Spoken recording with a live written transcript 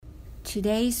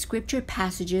Today's scripture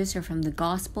passages are from the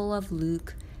Gospel of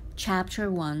Luke, chapter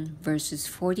 1, verses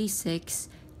 46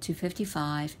 to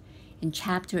 55, and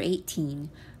chapter 18,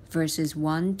 verses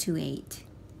 1 to 8.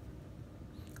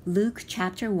 Luke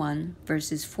chapter 1,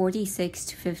 verses 46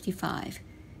 to 55,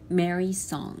 Mary's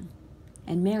song.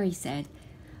 And Mary said,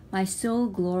 "My soul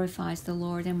glorifies the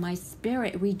Lord, and my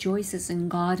spirit rejoices in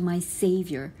God my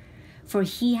Savior, for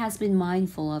he has been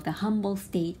mindful of the humble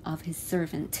state of his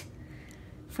servant.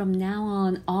 From now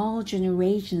on, all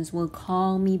generations will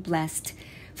call me blessed,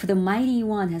 for the Mighty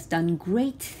One has done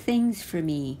great things for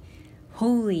me.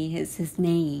 Holy is his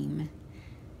name.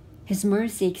 His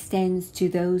mercy extends to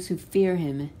those who fear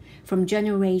him from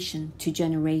generation to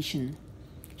generation.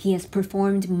 He has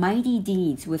performed mighty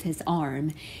deeds with his arm.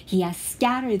 He has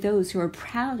scattered those who are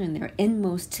proud in their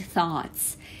inmost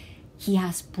thoughts. He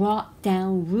has brought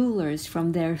down rulers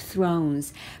from their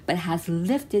thrones, but has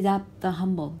lifted up the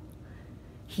humble.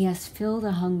 He has filled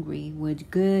the hungry with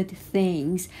good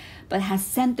things, but has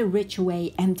sent the rich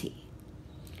away empty.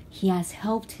 He has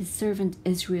helped his servant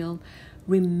Israel,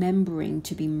 remembering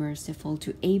to be merciful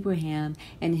to Abraham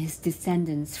and his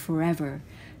descendants forever,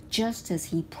 just as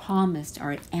he promised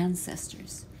our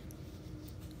ancestors."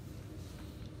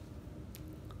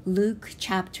 Luke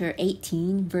chapter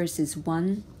 18, verses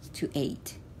 1 to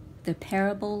 8, the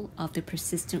parable of the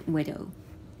persistent widow.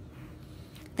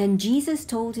 Then Jesus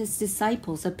told his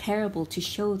disciples a parable to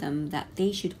show them that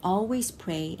they should always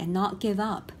pray and not give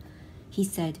up. He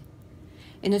said,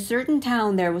 "In a certain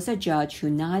town there was a judge who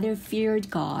neither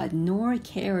feared God nor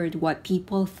cared what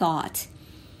people thought.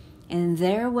 And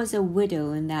there was a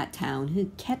widow in that town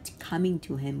who kept coming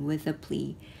to him with the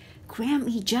plea, 'Grant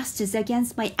me justice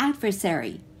against my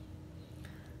adversary.'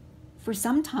 For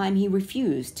some time he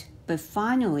refused, but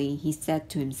finally he said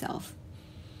to himself,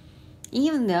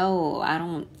 'Even though I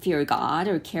don't fear God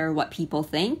or care what people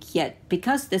think, yet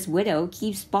because this widow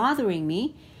keeps bothering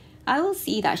me, I will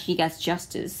see that she gets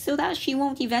justice so that she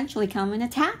won't eventually come and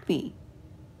attack me.'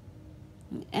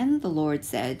 And the Lord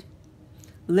said,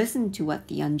 'Listen to what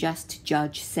the unjust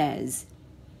judge says.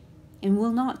 And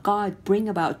will not God bring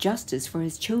about justice for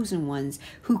his chosen ones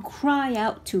who cry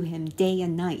out to him day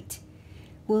and night?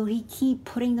 Will he keep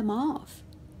putting them off?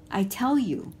 I tell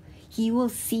you, he will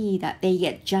see that they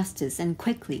get justice and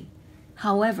quickly.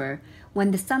 However,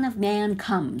 when the Son of Man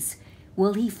comes,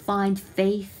 will he find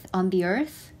faith on the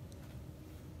earth?"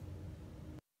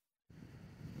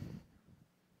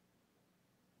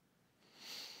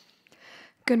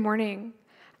 Good morning.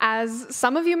 As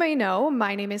some of you may know,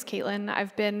 my name is Caitlin.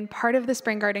 I've been part of the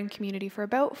Spring Garden community for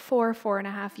about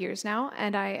 4.5 years now,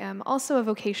 and I am also a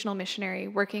vocational missionary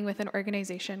working with an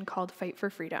organization called Fight for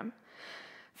Freedom.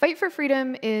 Fight for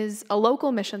Freedom is a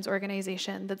local missions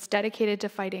organization that's dedicated to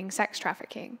fighting sex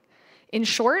trafficking. In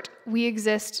short, we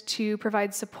exist to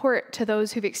provide support to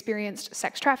those who've experienced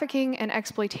sex trafficking and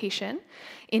exploitation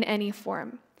in any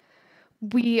form.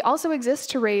 We also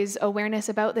exist to raise awareness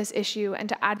about this issue and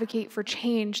to advocate for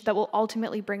change that will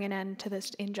ultimately bring an end to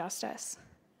this injustice.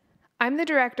 I'm the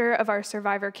director of our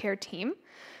survivor care team,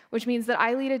 which means that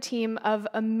I lead a team of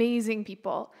amazing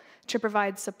people to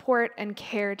provide support and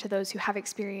care to those who have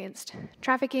experienced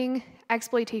trafficking,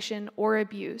 exploitation, or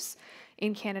abuse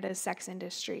in Canada's sex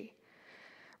industry.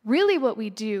 Really what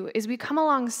we do is we come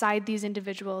alongside these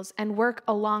individuals and work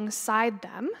alongside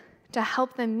them to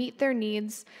help them meet their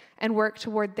needs and work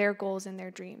toward their goals and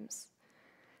their dreams.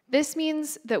 This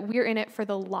means that we're in it for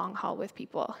the long haul with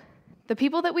people. The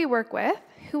people that we work with,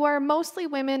 who are mostly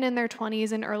women in their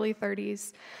 20s and early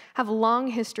 30s, have long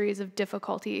histories of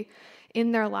difficulty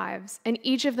in their lives, and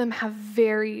each of them have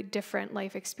very different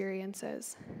life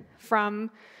experiences,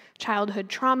 from childhood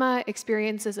trauma,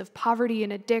 experiences of poverty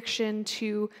and addiction,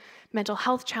 to mental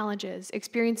health challenges,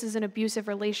 experiences in abusive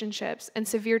relationships, and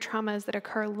severe traumas that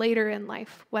occur later in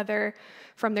life, whether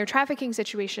from their trafficking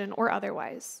situation or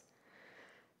otherwise.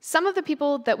 Some of the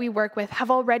people that we work with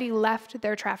have already left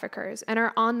their traffickers and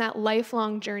are on that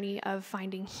lifelong journey of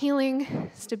finding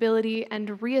healing, stability,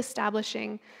 and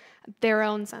reestablishing their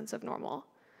own sense of normal.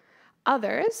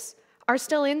 Others are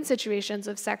still in situations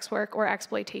of sex work or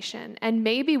exploitation and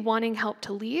may be wanting help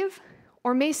to leave,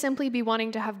 or may simply be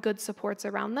wanting to have good supports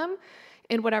around them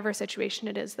in whatever situation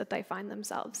it is that they find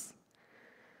themselves.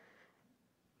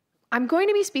 I'm going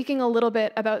to be speaking a little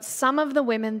bit about some of the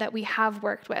women that we have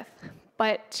worked with,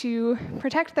 but to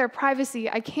protect their privacy,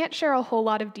 I can't share a whole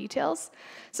lot of details.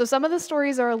 So some of the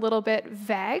stories are a little bit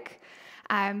vague,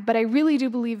 but I really do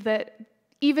believe that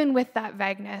even with that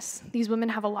vagueness, these women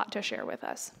have a lot to share with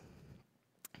us.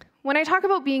 When I talk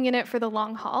about being in it for the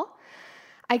long haul,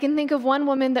 I can think of one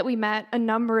woman that we met a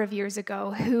number of years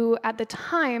ago who at the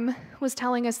time was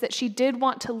telling us that she did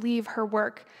want to leave her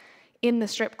work in the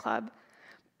strip club,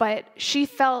 but she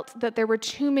felt that there were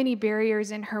too many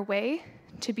barriers in her way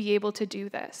to be able to do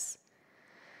this.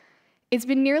 It's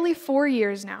been nearly 4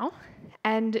 years now,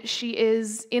 and she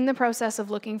is in the process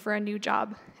of looking for a new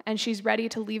job, and she's ready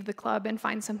to leave the club and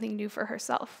find something new for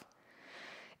herself.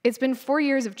 It's been 4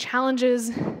 years of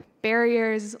challenges,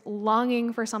 barriers,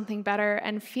 longing for something better,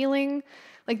 and feeling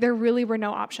like there really were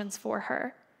no options for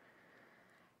her.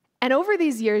 And over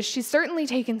these years, she's certainly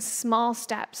taken small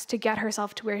steps to get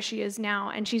herself to where she is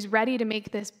now, and she's ready to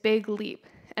make this big leap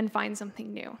and find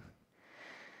something new.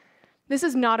 This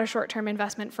is not a short-term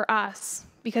investment for us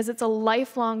because it's a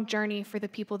lifelong journey for the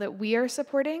people that we are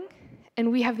supporting,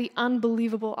 and we have the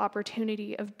unbelievable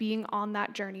opportunity of being on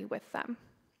that journey with them.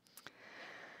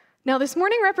 Now, this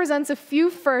morning represents a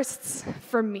few firsts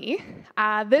for me.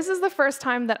 This is the first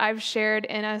time that I've shared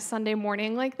in a Sunday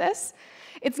morning like this.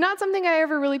 It's not something I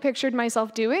ever really pictured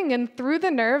myself doing, and through the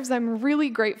nerves, I'm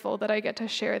really grateful that I get to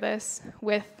share this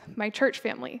with my church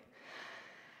family.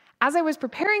 As I was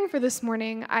preparing for this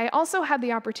morning, I also had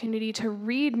the opportunity to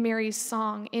read Mary's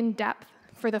song in depth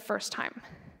for the first time.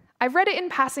 I've read it in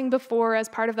passing before as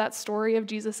part of that story of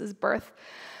Jesus' birth,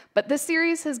 but this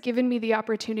series has given me the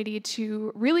opportunity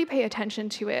to really pay attention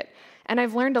to it, and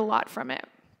I've learned a lot from it.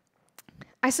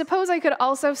 I suppose I could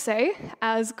also say,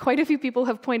 as quite a few people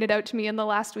have pointed out to me in the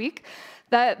last week,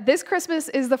 that this Christmas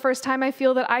is the first time I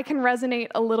feel that I can resonate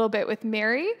a little bit with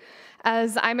Mary,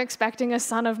 as I'm expecting a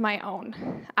son of my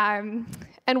own.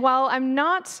 And while I'm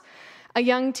not a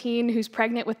young teen who's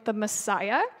pregnant with the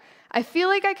Messiah, I feel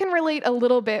like I can relate a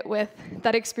little bit with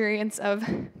that experience of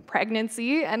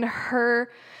pregnancy and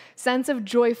her sense of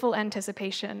joyful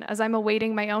anticipation as I'm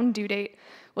awaiting my own due date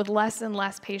with less and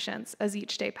less patience as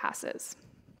each day passes.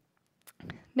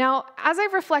 Now, as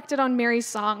I've reflected on Mary's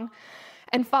song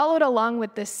and followed along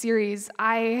with this series,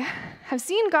 I have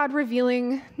seen God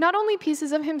revealing not only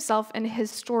pieces of himself and his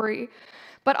story,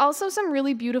 but also some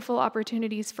really beautiful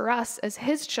opportunities for us as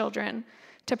his children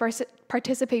to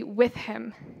participate with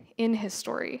him in his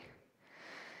story.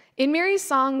 In Mary's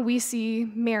song, we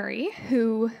see Mary,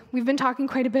 who we've been talking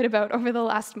quite a bit about over the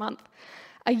last month,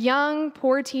 a young,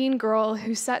 poor teen girl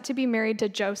who's set to be married to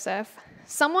Joseph,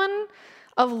 someone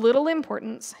of little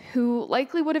importance who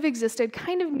likely would have existed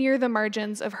kind of near the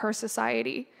margins of her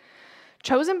society,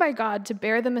 chosen by God to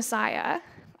bear the Messiah,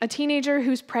 a teenager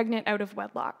who's pregnant out of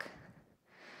wedlock.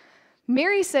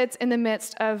 Mary sits in the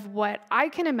midst of what I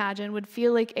can imagine would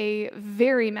feel like a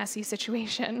very messy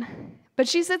situation, but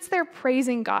she sits there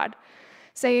praising God,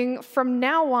 saying, "From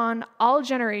now on, all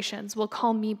generations will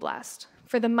call me blessed,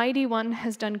 for the Mighty One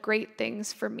has done great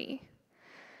things for me."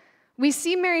 We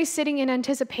see Mary sitting in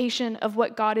anticipation of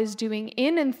what God is doing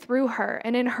in and through her,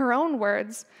 and in her own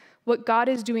words, what God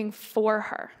is doing for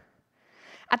her.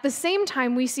 At the same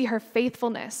time, we see her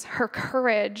faithfulness, her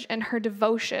courage, and her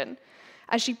devotion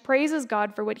as she praises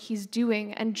God for what he's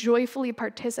doing and joyfully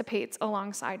participates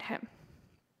alongside him.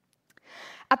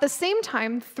 At the same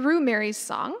time, through Mary's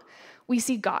song, we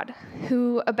see God,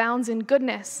 who abounds in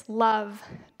goodness, love,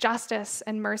 justice,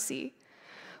 and mercy.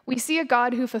 We see a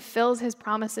God who fulfills his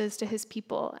promises to his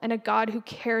people and a God who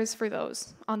cares for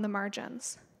those on the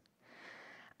margins.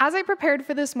 As I prepared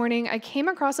for this morning, I came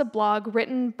across a blog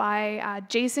written by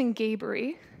Jason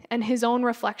Gabery and his own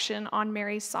reflection on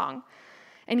Mary's song.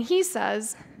 And he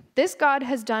says, "This God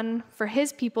has done for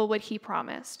his people what he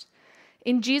promised.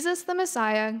 In Jesus the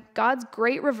Messiah, God's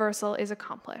great reversal is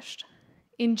accomplished.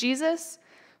 In Jesus,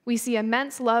 we see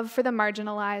immense love for the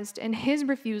marginalized and his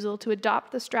refusal to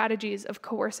adopt the strategies of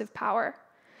coercive power.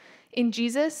 In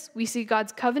Jesus, we see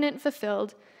God's covenant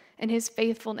fulfilled and his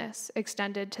faithfulness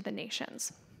extended to the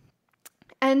nations."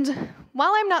 And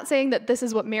while I'm not saying that this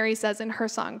is what Mary says in her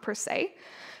song per se,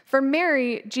 for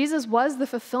Mary, Jesus was the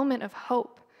fulfillment of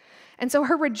hope. And so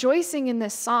her rejoicing in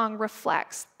this song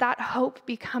reflects that hope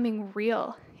becoming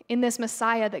real in this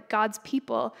Messiah that God's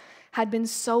people had been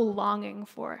so longing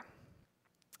for.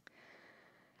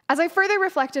 As I further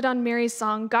reflected on Mary's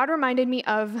song, God reminded me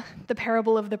of the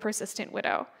parable of the persistent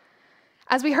widow.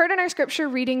 As we heard in our scripture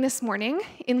reading this morning,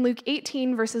 in Luke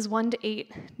 18, verses 1 to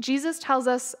 8, Jesus tells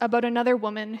us about another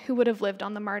woman who would have lived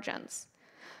on the margins,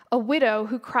 a widow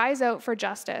who cries out for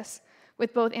justice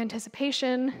with both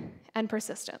anticipation and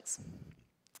persistence.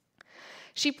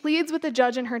 She pleads with the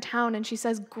judge in her town and she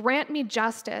says, "Grant me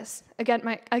justice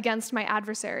against my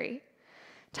adversary."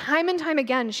 Time and time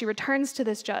again, she returns to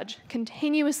this judge,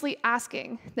 continuously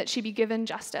asking that she be given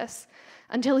justice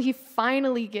until he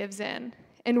finally gives in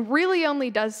and really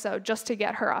only does so just to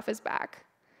get her off his back.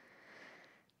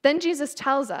 Then Jesus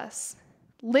tells us,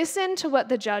 listen to what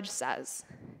the judge says.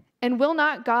 And will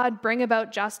not God bring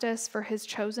about justice for his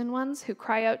chosen ones who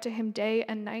cry out to him day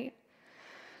and night?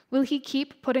 Will he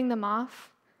keep putting them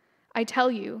off? I tell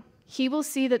you, he will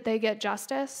see that they get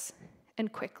justice,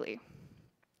 and quickly.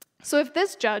 So if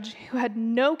this judge, who had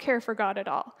no care for God at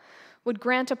all, would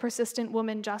grant a persistent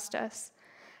woman justice,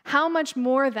 how much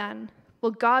more then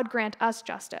will God grant us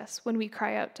justice when we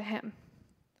cry out to him?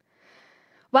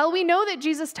 While we know that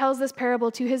Jesus tells this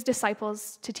parable to his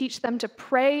disciples to teach them to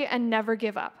pray and never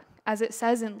give up, as it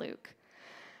says in Luke,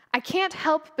 I can't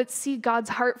help but see God's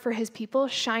heart for his people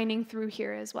shining through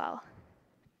here as well.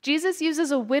 Jesus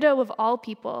uses a widow of all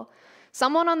people,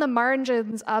 someone on the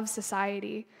margins of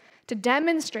society, to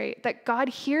demonstrate that God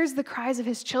hears the cries of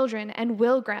his children and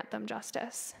will grant them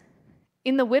justice.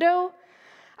 In the widow,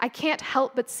 I can't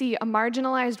help but see a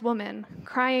marginalized woman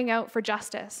crying out for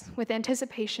justice with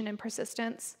anticipation and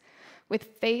persistence, with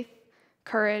faith,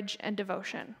 courage, and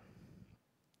devotion.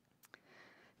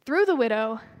 Through the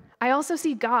widow, I also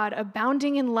see God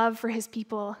abounding in love for his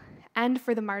people and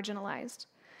for the marginalized.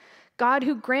 God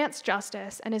who grants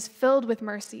justice and is filled with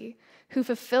mercy, who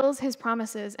fulfills his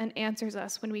promises and answers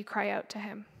us when we cry out to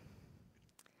him.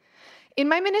 In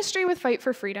my ministry with Fight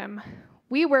for Freedom,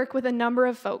 we work with a number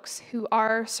of folks who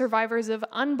are survivors of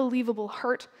unbelievable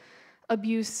hurt,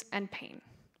 abuse, and pain.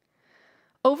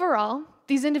 Overall,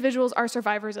 these individuals are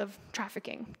survivors of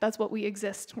trafficking. That's what we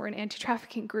exist. We're an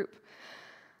anti-trafficking group.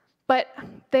 But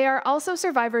they are also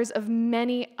survivors of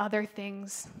many other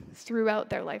things throughout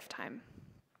their lifetime.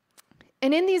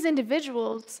 And in these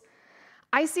individuals,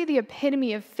 I see the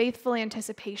epitome of faithful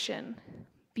anticipation,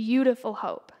 beautiful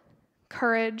hope,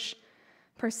 courage,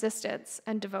 persistence,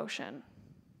 and devotion.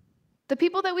 The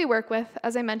people that we work with,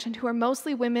 as I mentioned, who are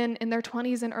mostly women in their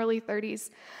 20s and early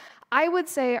 30s, I would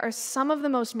say are some of the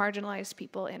most marginalized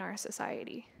people in our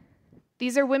society.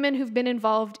 These are women who've been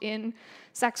involved in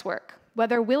sex work,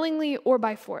 whether willingly or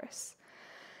by force.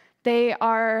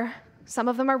 Some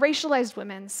of them are racialized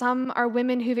women. Some are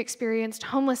women who've experienced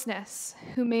homelessness,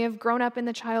 who may have grown up in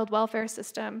the child welfare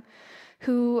system,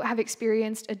 who have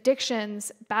experienced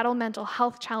addictions, battle mental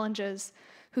health challenges,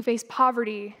 who face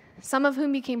poverty, some of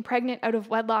whom became pregnant out of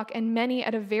wedlock, and many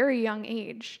at a very young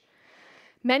age.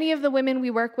 Many of the women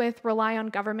we work with rely on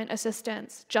government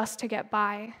assistance just to get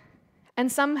by, and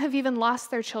some have even lost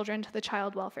their children to the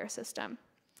child welfare system.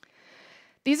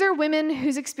 These are women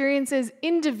whose experiences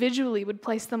individually would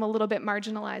place them a little bit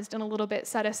marginalized and a little bit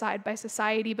set aside by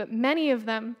society, but many of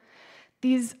them,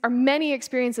 these are many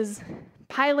experiences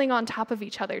piling on top of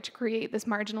each other to create this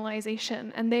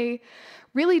marginalization, and they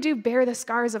really do bear the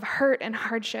scars of hurt and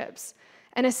hardships,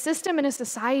 and a system and a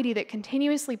society that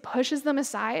continuously pushes them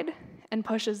aside and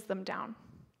pushes them down.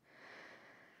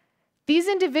 These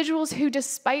individuals who,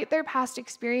 despite their past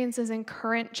experiences and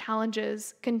current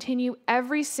challenges, continue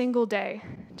every single day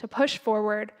to push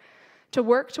forward, to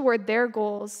work toward their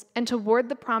goals, and toward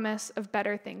the promise of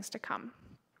better things to come.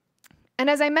 And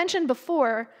as I mentioned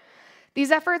before,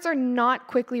 these efforts are not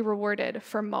quickly rewarded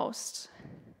for most.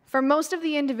 For most of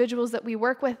the individuals that we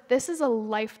work with, this is a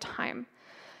lifetime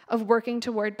of working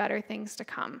toward better things to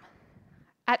come.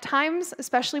 At times,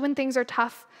 especially when things are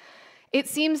tough, it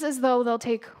seems as though they'll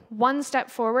take one step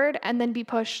forward and then be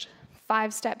pushed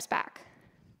 5 steps back.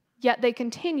 Yet they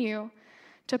continue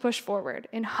to push forward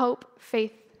in hope,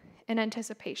 faith, and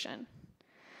anticipation.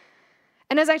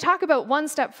 And as I talk about 1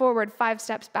 step forward, 5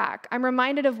 steps back, I'm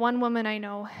reminded of one woman I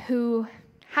know who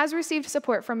has received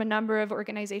support from a number of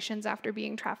organizations after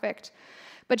being trafficked,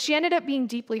 but she ended up being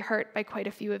deeply hurt by quite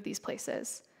a few of these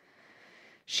places.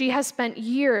 She has spent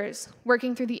years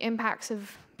working through the impacts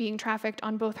of being trafficked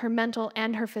on both her mental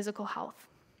and her physical health.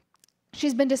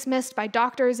 She's been dismissed by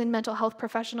doctors and mental health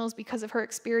professionals because of her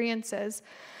experiences,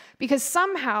 because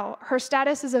somehow her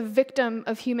status as a victim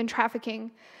of human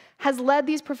trafficking has led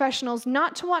these professionals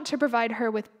not to want to provide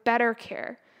her with better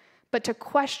care, but to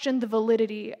question the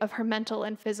validity of her mental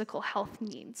and physical health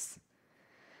needs.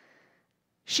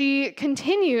 She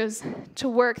continues to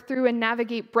work through and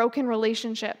navigate broken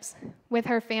relationships with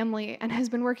her family and has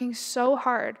been working so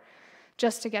hard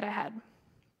just to get ahead.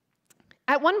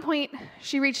 At one point,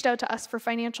 she reached out to us for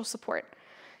financial support,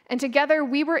 and together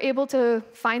we were able to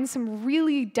find some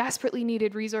really desperately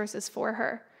needed resources for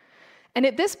her. And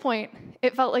at this point,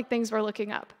 it felt like things were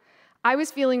looking up. I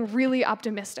was feeling really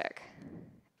optimistic.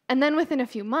 And then within a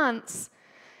few months,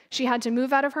 she had to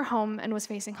move out of her home and was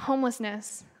facing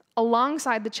homelessness,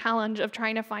 alongside the challenge of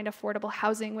trying to find affordable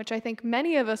housing, which I think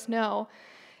many of us know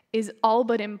is all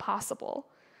but impossible.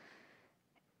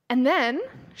 And then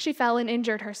she fell and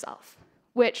injured herself,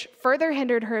 which further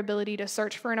hindered her ability to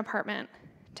search for an apartment,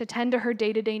 to tend to her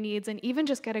day-to-day needs, and even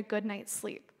just get a good night's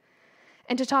sleep.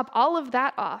 And to top all of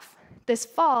that off, this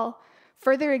fall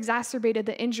further exacerbated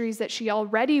the injuries that she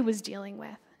already was dealing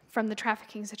with from the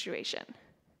trafficking situation.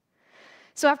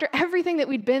 So after everything that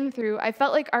we'd been through, I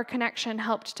felt like our connection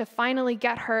helped to finally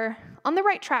get her on the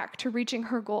right track to reaching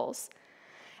her goals.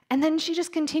 And then she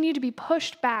just continued to be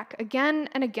pushed back again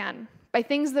and again by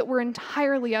things that were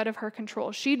entirely out of her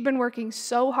control. She'd been working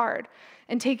so hard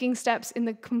and taking steps in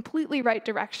the completely right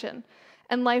direction,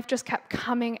 and life just kept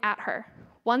coming at her.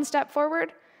 1 step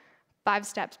forward, 5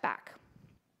 steps back.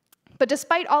 But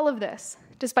despite all of this,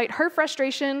 despite her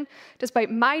frustration, despite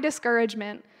my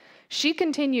discouragement, she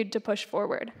continued to push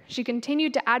forward. She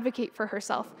continued to advocate for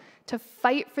herself, to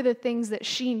fight for the things that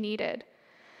she needed.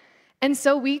 And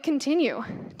so we continue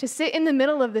to sit in the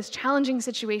middle of this challenging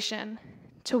situation,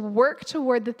 to work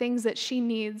toward the things that she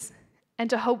needs, and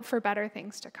to hope for better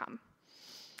things to come.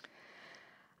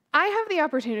 I have the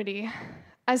opportunity,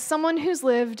 as someone who's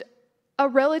lived a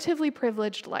relatively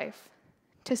privileged life,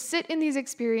 to sit in these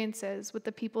experiences with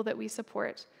the people that we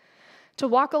support, to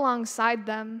walk alongside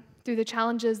them through the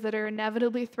challenges that are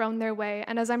inevitably thrown their way.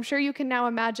 And as I'm sure you can now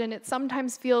imagine, it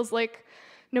sometimes feels like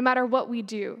no matter what we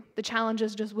do, the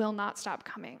challenges just will not stop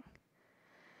coming.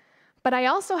 But I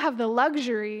also have the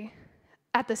luxury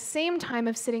at the same time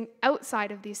of sitting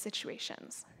outside of these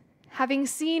situations, having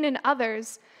seen in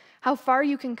others how far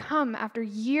you can come after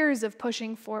years of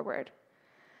pushing forward.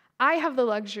 I have the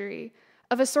luxury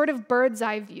of a sort of bird's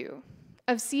eye view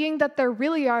of seeing that there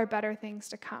really are better things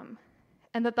to come,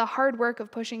 and that the hard work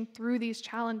of pushing through these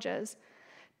challenges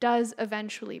does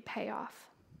eventually pay off.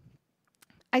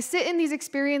 I sit in these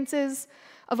experiences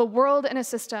of a world and a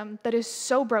system that is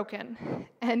so broken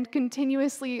and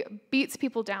continuously beats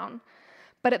people down,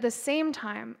 but at the same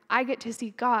time, I get to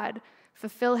see God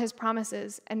fulfill his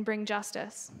promises and bring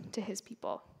justice to his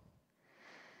people.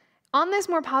 On this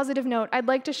more positive note, I'd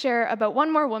like to share about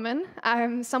one more woman,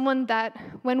 someone that,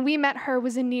 when we met her,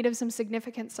 was in need of some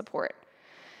significant support.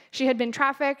 She had been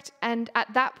trafficked, and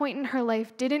at that point in her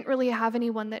life, didn't really have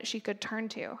anyone that she could turn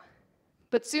to.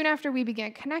 But soon after we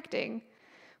began connecting,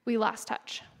 we lost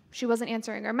touch. She wasn't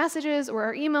answering our messages or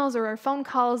our emails or our phone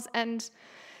calls, and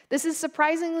this is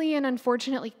surprisingly and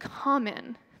unfortunately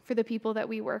common for the people that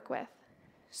we work with.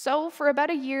 So for about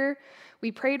a year,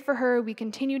 we prayed for her, we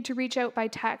continued to reach out by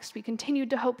text, we continued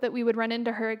to hope that we would run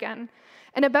into her again,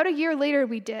 and about a year later,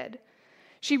 we did.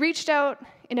 She reached out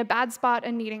in a bad spot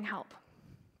and needing help.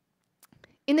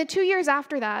 In the 2 years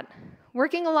after that,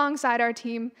 working alongside our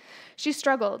team, she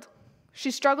struggled. She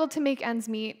struggled to make ends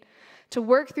meet, to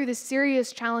work through the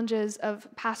serious challenges of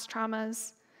past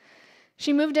traumas.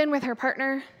 She moved in with her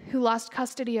partner, who lost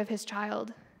custody of his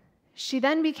child. She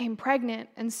then became pregnant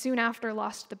and soon after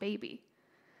lost the baby.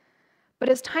 But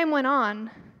as time went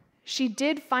on, she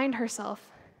did find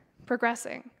herself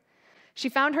progressing. She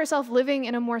found herself living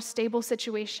in a more stable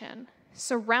situation,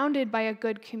 surrounded by a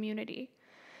good community.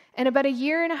 And about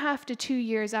 1.5 to 2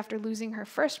 years after losing her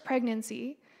first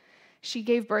pregnancy, she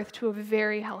gave birth to a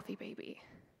very healthy baby.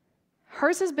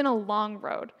 Hers has been a long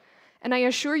road, and I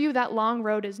assure you that long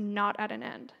road is not at an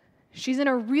end. She's in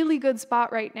a really good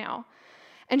spot right now,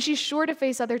 and she's sure to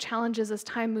face other challenges as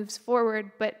time moves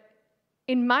forward, but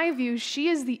in my view, she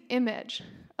is the image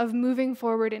of moving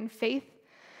forward in faith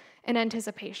and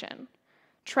anticipation,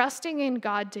 trusting in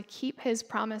God to keep his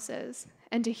promises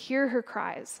and to hear her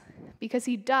cries, because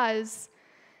he does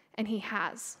and he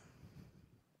has.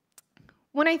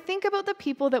 When I think about the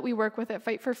people that we work with at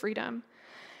Fight for Freedom,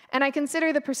 and I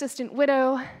consider the persistent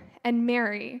widow and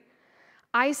Mary,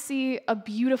 I see a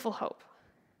beautiful hope,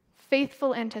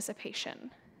 faithful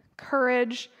anticipation,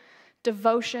 courage,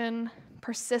 devotion,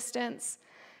 persistence,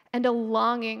 and a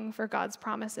longing for God's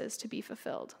promises to be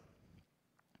fulfilled.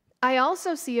 I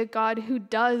also see a God who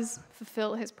does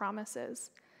fulfill his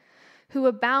promises, who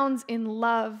abounds in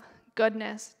love,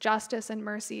 goodness, justice, and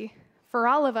mercy for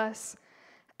all of us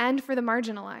and for the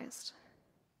marginalized.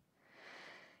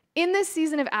 In this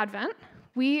season of Advent,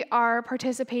 we are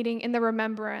participating in the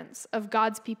remembrance of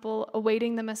God's people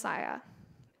awaiting the Messiah.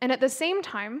 And at the same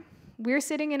time, we're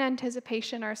sitting in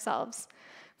anticipation ourselves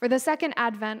for the second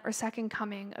Advent or second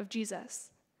coming of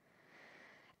Jesus.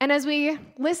 And as we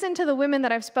listen to the women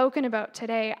that I've spoken about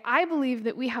today, I believe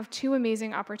that we have 2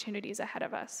 amazing opportunities ahead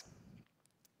of us.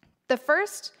 The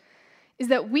first is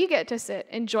that we get to sit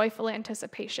in joyful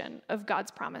anticipation of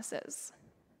God's promises.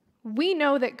 We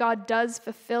know that God does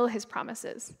fulfill his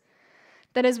promises,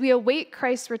 that as we await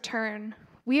Christ's return,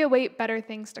 we await better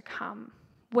things to come,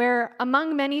 where,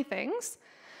 among many things,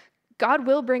 God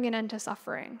will bring an end to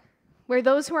suffering, where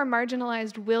those who are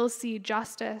marginalized will see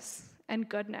justice and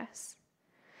goodness.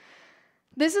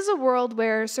 This is a world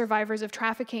where survivors of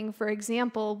trafficking, for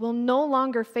example, will no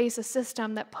longer face a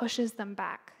system that pushes them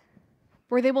back,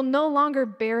 where they will no longer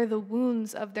bear the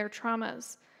wounds of their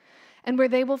traumas, and where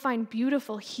they will find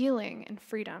beautiful healing and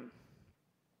freedom.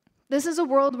 This is a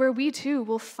world where we too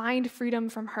will find freedom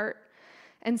from hurt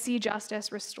and see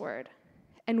justice restored.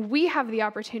 And we have the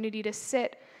opportunity to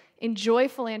sit in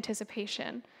joyful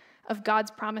anticipation of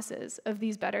God's promises of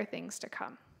these better things to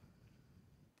come.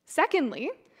 Secondly,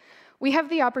 we have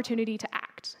the opportunity to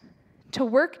act, to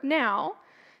work now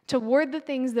toward the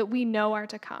things that we know are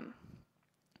to come.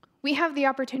 We have the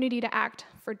opportunity to act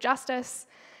for justice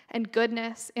and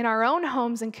goodness in our own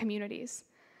homes and communities,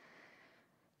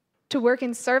 to work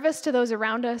in service to those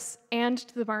around us and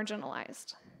to the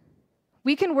marginalized.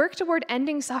 We can work toward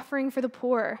ending suffering for the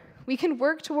poor. We can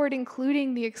work toward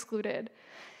including the excluded,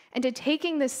 and to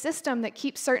taking this system that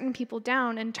keeps certain people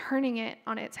down and turning it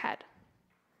on its head.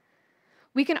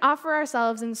 We can offer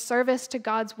ourselves in service to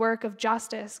God's work of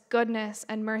justice, goodness,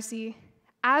 and mercy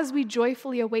as we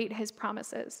joyfully await his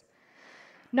promises,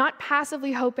 not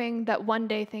passively hoping that one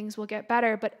day things will get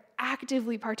better, but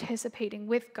actively participating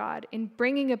with God in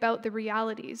bringing about the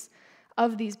realities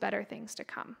of these better things to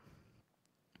come.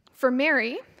 For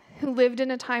Mary, who lived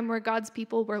in a time where God's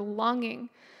people were longing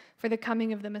for the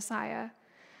coming of the Messiah,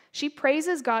 she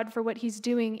praises God for what he's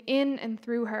doing in and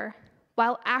through her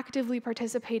while actively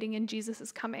participating in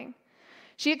Jesus' coming.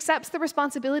 She accepts the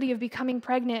responsibility of becoming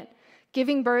pregnant,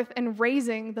 giving birth, and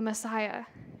raising the Messiah.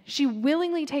 She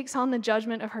willingly takes on the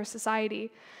judgment of her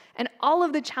society and all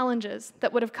of the challenges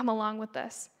that would have come along with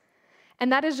this.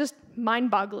 And that is just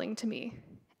mind-boggling to me.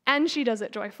 And she does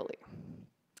it joyfully.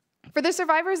 For the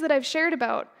survivors that I've shared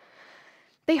about,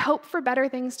 they hope for better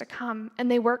things to come, and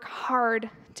they work hard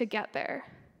to get there,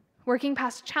 working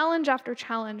past challenge after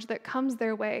challenge that comes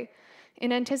their way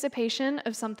in anticipation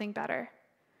of something better.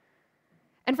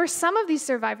 And for some of these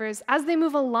survivors, as they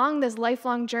move along this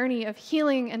lifelong journey of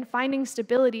healing and finding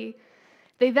stability,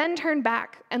 they then turn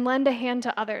back and lend a hand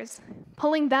to others,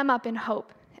 pulling them up in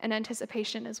hope and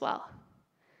anticipation as well.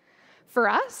 For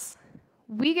us,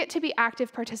 we get to be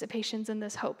active participations in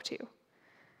this hope too.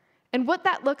 And what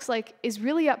that looks like is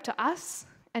really up to us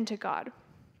and to God.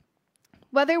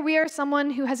 Whether we are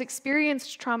someone who has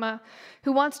experienced trauma,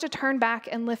 who wants to turn back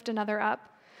and lift another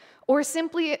up, or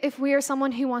simply if we are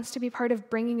someone who wants to be part of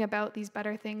bringing about these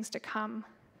better things to come,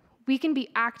 we can be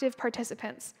active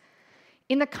participants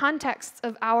in the context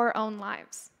of our own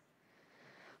lives.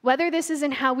 Whether this is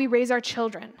in how we raise our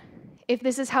children, if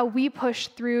this is how we push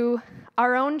through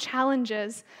our own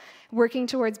challenges, working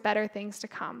towards better things to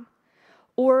come,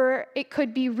 or it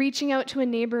could be reaching out to a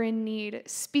neighbor in need,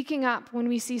 speaking up when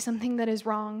we see something that is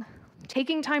wrong,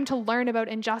 taking time to learn about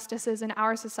injustices in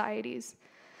our societies,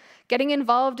 getting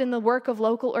involved in the work of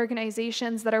local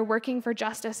organizations that are working for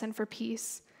justice and for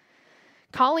peace,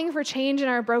 calling for change in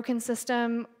our broken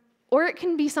system, or it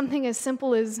can be something as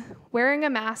simple as wearing a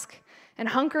mask and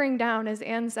hunkering down, as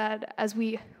Anne said, as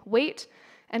we wait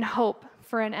and hope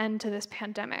for an end to this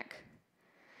pandemic.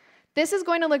 This is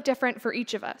going to look different for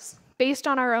each of us, based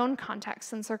on our own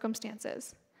contexts and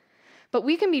circumstances. But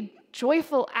we can be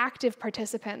joyful, active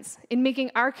participants in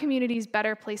making our communities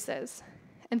better places.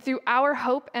 And through our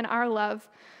hope and our love,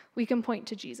 we can point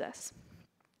to Jesus.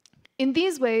 In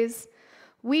these ways,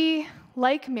 we,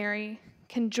 like Mary,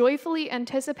 can joyfully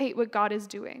anticipate what God is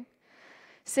doing,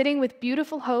 sitting with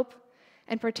beautiful hope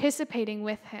and participating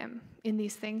with him in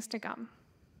these things to come.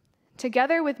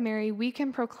 Together with Mary, we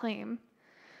can proclaim,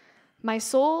 "My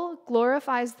soul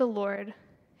glorifies the Lord,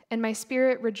 and my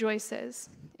spirit rejoices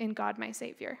in God my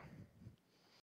Savior."